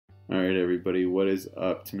Alright everybody, what is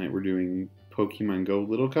up? Tonight we're doing Pokemon Go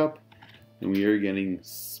Little Cup, and we are getting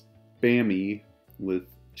spammy with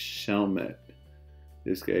Shelmet.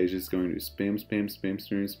 This guy is just going to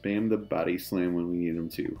spam the body slam when we need him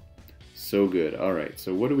to. So good. Alright,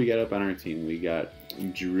 so what do we got up on our team? We got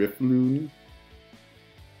Drifloon,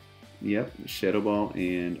 yep, Shadow Ball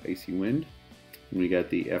and Icy Wind. We got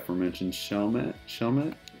the aforementioned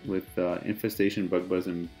Shelmet with Infestation, Bug Buzz,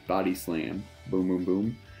 and Body Slam. Boom, boom,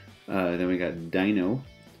 boom. Then we got Dino.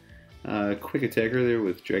 Quick attacker there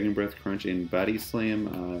with Dragon Breath, Crunch, and Body Slam.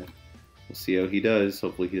 We'll see how he does.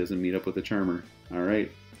 Hopefully he doesn't meet up with a Charmer.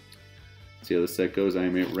 Alright. See how the set goes.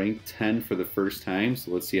 I'm at rank 10 for the first time,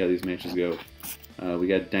 so let's see how these matches go. We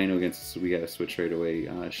got Dino against us, so we got to switch right away.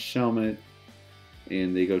 Shelmet.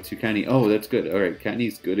 And they go to Connie. Oh, that's good. Alright,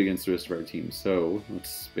 Connie's good against the rest of our team. So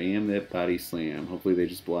let's spam that Body Slam. Hopefully they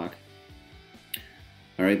just block.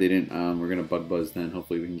 Alright, they didn't. We're going to Bug Buzz then.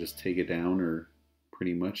 Hopefully we can just take it down, or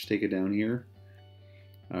pretty much take it down here.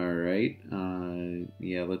 Alright,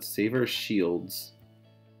 yeah, let's save our shields.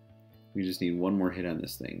 We just need one more hit on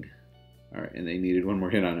this thing. Alright, and they needed one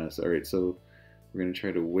more hit on us. Alright, so we're going to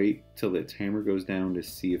try to wait till the timer goes down to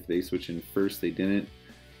see if they switch in first. They didn't.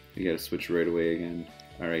 We got to switch right away again.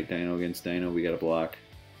 Alright, Dino against Dino. We got to block.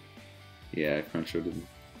 Yeah, Crunch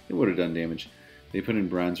would have done damage. They put in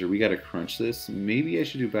Bronzer. We gotta crunch this. Maybe I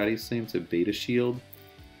should do Body Slam to Beta Shield,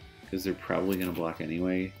 because they're probably gonna block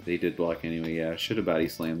anyway. They did block anyway. Yeah, should have Body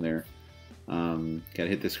Slam there. Gotta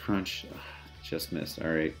hit this crunch. Ugh, just missed.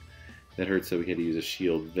 Alright. That hurts that we had to use a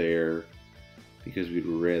shield there, because we'd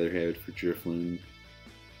rather have it for Drifloon.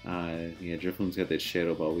 Yeah, Drifloon's got that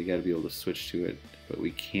Shadow Ball. We gotta be able to switch to it, but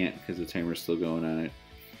we can't because the timer's still going on it.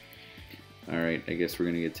 Alright, I guess we're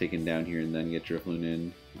gonna get taken down here and then get Drifloon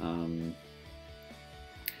in.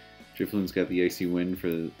 Drifloon's got the Icy Wind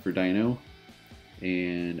for Dino,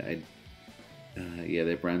 and yeah,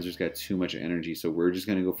 that Bronzer's got too much energy, so we're just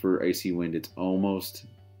gonna go for Icy Wind. It's almost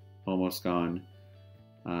gone.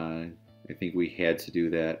 I think we had to do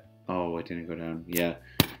that. Oh, it didn't go down. Yeah,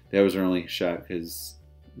 that was our only shot because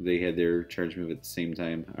they had their charge move at the same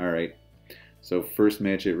time. All right, so first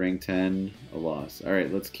match at rank 10, a loss. All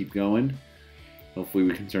right, let's keep going. Hopefully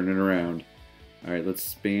we can turn it around. Alright,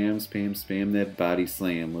 let's spam that Body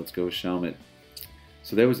Slam. Let's go Shelmet.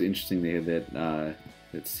 So that was interesting. They had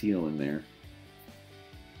that seal in there.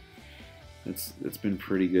 That's been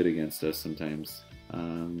pretty good against us sometimes.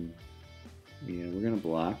 Yeah, we're gonna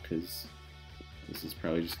block because this is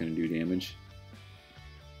probably just gonna do damage.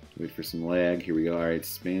 Wait for some lag. Here we go. Alright,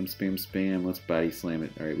 spam. Let's Body Slam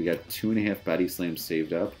it. Alright, we got 2.5 Body Slams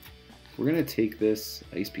saved up. We're gonna take this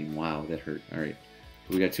Ice Beam. Wow, that hurt. Alright.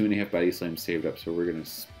 We got 2.5 Body Slams saved up, so we're going to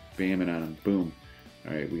spam it on them. Boom.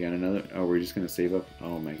 Alright, we got another. Oh, we're just going to save up.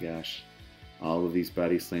 Oh my gosh. All of these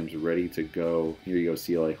Body Slams ready to go. Here you go,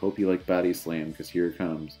 Seal. I hope you like Body Slam, because here it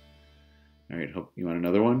comes. Alright, you want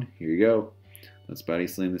another one? Here you go. Let's Body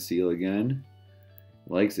Slam the Seal again.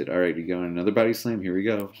 Likes it. Alright, we got another Body Slam. Here we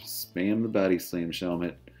go. Spam the Body Slam,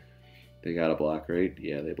 Shelmet. They got a block, right?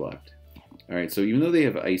 Yeah, they blocked. Alright, so even though they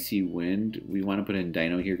have Icy Wind, we want to put in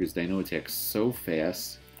Dino here because Dino attacks so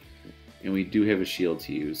fast. And we do have a shield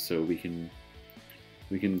to use, so we can...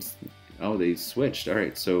 Oh, they switched.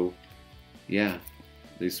 Alright, so... Yeah,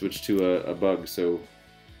 they switched to a bug, so...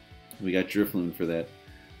 We got Drifloon for that.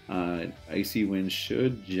 Icy Wind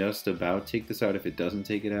should just about take this out if it doesn't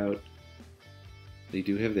take it out. They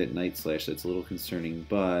do have that Night Slash that's a little concerning,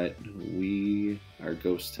 but we are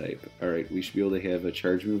Ghost type. Alright, we should be able to have a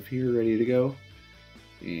charge move here ready to go.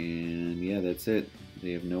 And yeah, that's it.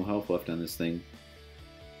 They have no health left on this thing.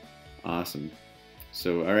 Awesome.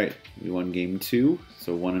 So, alright, we won game 2,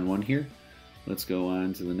 so 1-1 here. Let's go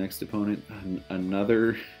on to the next opponent.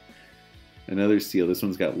 Another Seal. This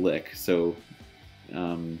one's got Lick, so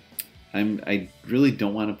I really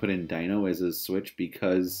don't want to put in Dino as a switch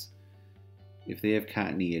because if they have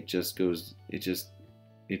Cottony, it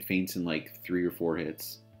faints in like 3 or 4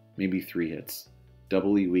 hits. Maybe 3 hits.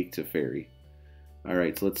 Doubly weak to Fairy.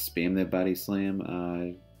 Alright, so let's spam that Body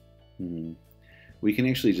Slam. We can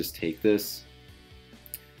actually just take this.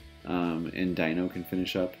 And Dino can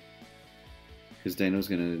finish up. Because Dino's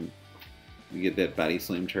gonna get that Body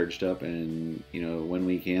Slam charged up, and you know, when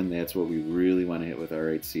we can, that's what we really want to hit with.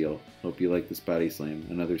 Alright, Seal. Hope you like this Body Slam.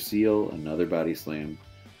 Another Seal, another Body Slam.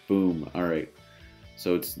 Boom. Alright.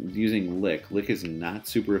 So it's using Lick. Lick is not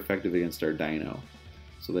super effective against our Dino.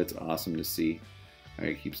 So that's awesome to see.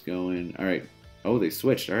 Alright, keeps going. Alright. Oh, they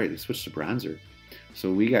switched. Alright, they switched to Bronzer.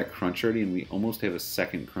 So we got Crunch ready, and we almost have a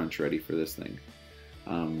second Crunch ready for this thing.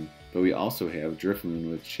 But we also have Drifloon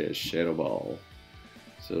with Shadow Ball.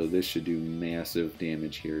 So this should do massive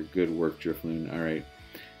damage here. Good work, Drifloon. Alright.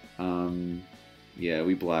 Yeah,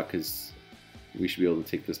 we block because we should be able to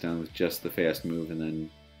take this down with just the fast move and then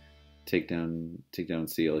take down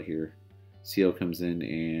Seal here. Seal comes in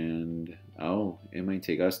and oh, it might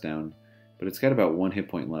take us down. But it's got about 1 hit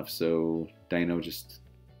point left, so Dino just,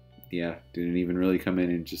 yeah, didn't even really come in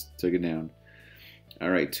and just took it down.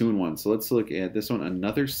 Alright, 2 and 1. So let's look at this one.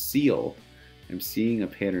 Another Seal. I'm seeing a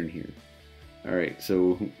pattern here. Alright,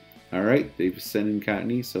 so, alright, they've sent in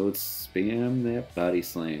Cottony, so let's spam that Body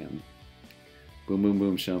Slam. Boom, boom,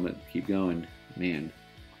 boom, Shelmet. Keep going. Man,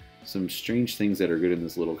 some strange things that are good in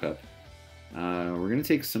this little cup. We're going to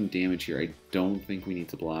take some damage here. I don't think we need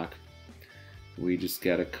to block. We just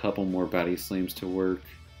got a couple more Body Slams to work.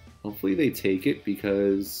 Hopefully they take it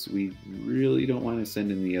because we really don't want to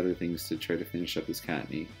send in the other things to try to finish up this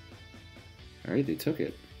Cottony. Alright, they took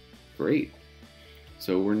it. Great.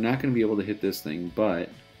 So we're not going to be able to hit this thing, but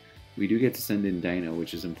we do get to send in Dino,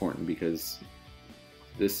 which is important because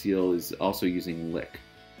this Seal is also using Lick.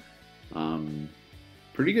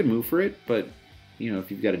 Pretty good move for it, but you know,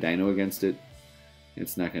 if you've got a Dino against it,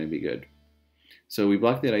 it's not going to be good. So we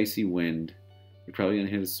block that Icy Wind. You're probably going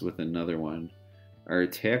to hit us with another one. Our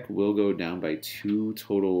attack will go down by 2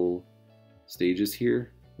 total stages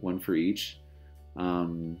here, 1 for each.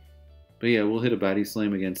 But yeah, we'll hit a Body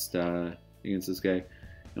Slam against this guy,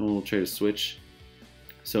 and we'll try to switch.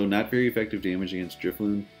 So not very effective damage against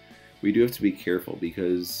Drifloon. We do have to be careful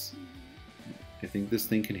because I think this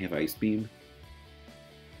thing can have Ice Beam.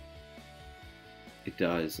 It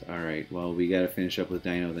does. Alright, well, we gotta finish up with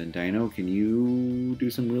Dino then. Dino, can you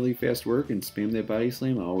do some really fast work and spam that Body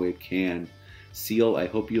Slam? Oh, it can. Seal, I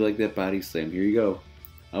hope you like that Body Slam. Here you go.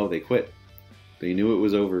 Oh, they quit. They knew it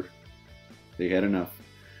was over. They had enough.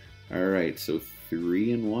 Alright, so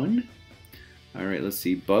 3 and 1. Alright, let's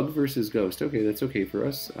see. Bug versus Ghost. Okay, that's okay for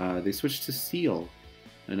us. They switched to Seal.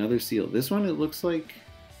 Another Seal. This one, it looks like...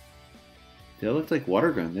 That looked like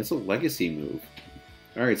Water Gun. That's a Legacy move.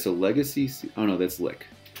 Alright, so Legacy... Oh no, that's Lick.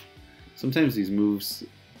 Sometimes these moves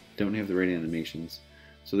don't have the right animations.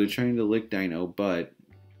 So they're trying to Lick Dino, but,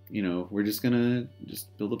 you know, we're just gonna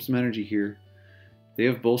build up some energy here. They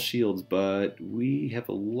have both shields, but we have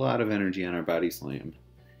a lot of energy on our Body Slam.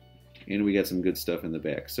 And we got some good stuff in the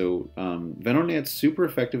back. So, Venonat's super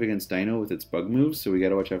effective against Dino with its bug moves, so we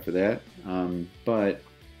gotta watch out for that. But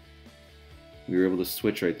we were able to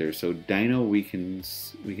switch right there. So Dino, we can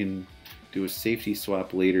do a safety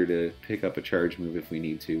swap later to pick up a charge move if we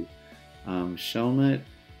need to. Shelmet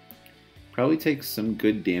probably takes some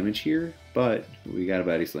good damage here, but we got a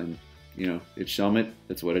Body Slam. You know, it's Shelmet,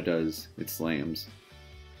 that's what it does. It slams.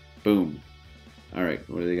 Boom. Alright,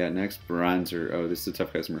 what do they got next? Bronzer. Oh, this is a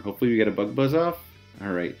tough customer. Hopefully we get a Bug Buzz off.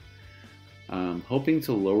 Alright. Hoping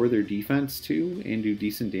to lower their defense too and do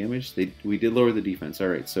decent damage. We did lower the defense.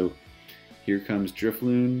 Alright, so here comes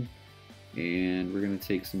Drifloon. And we're going to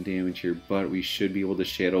take some damage here, but we should be able to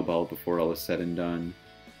Shadow Ball before all is said and done.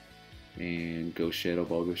 And go Shadow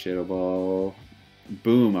Ball, go Shadow Ball.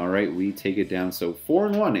 Boom, alright, we take it down. So 4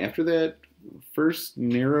 and 1. After that first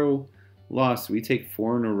narrow loss, we take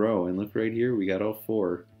 4 in a row. And look right here, we got all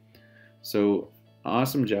 4. So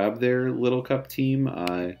awesome job there, Little Cup team.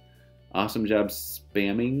 Awesome job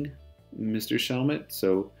spamming Mr. Shelmet.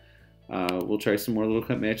 So we'll try some more Little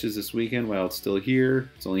Cup matches this weekend while it's still here.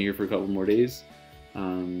 It's only here for a couple more days.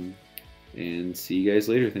 And see you guys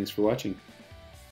later. Thanks for watching.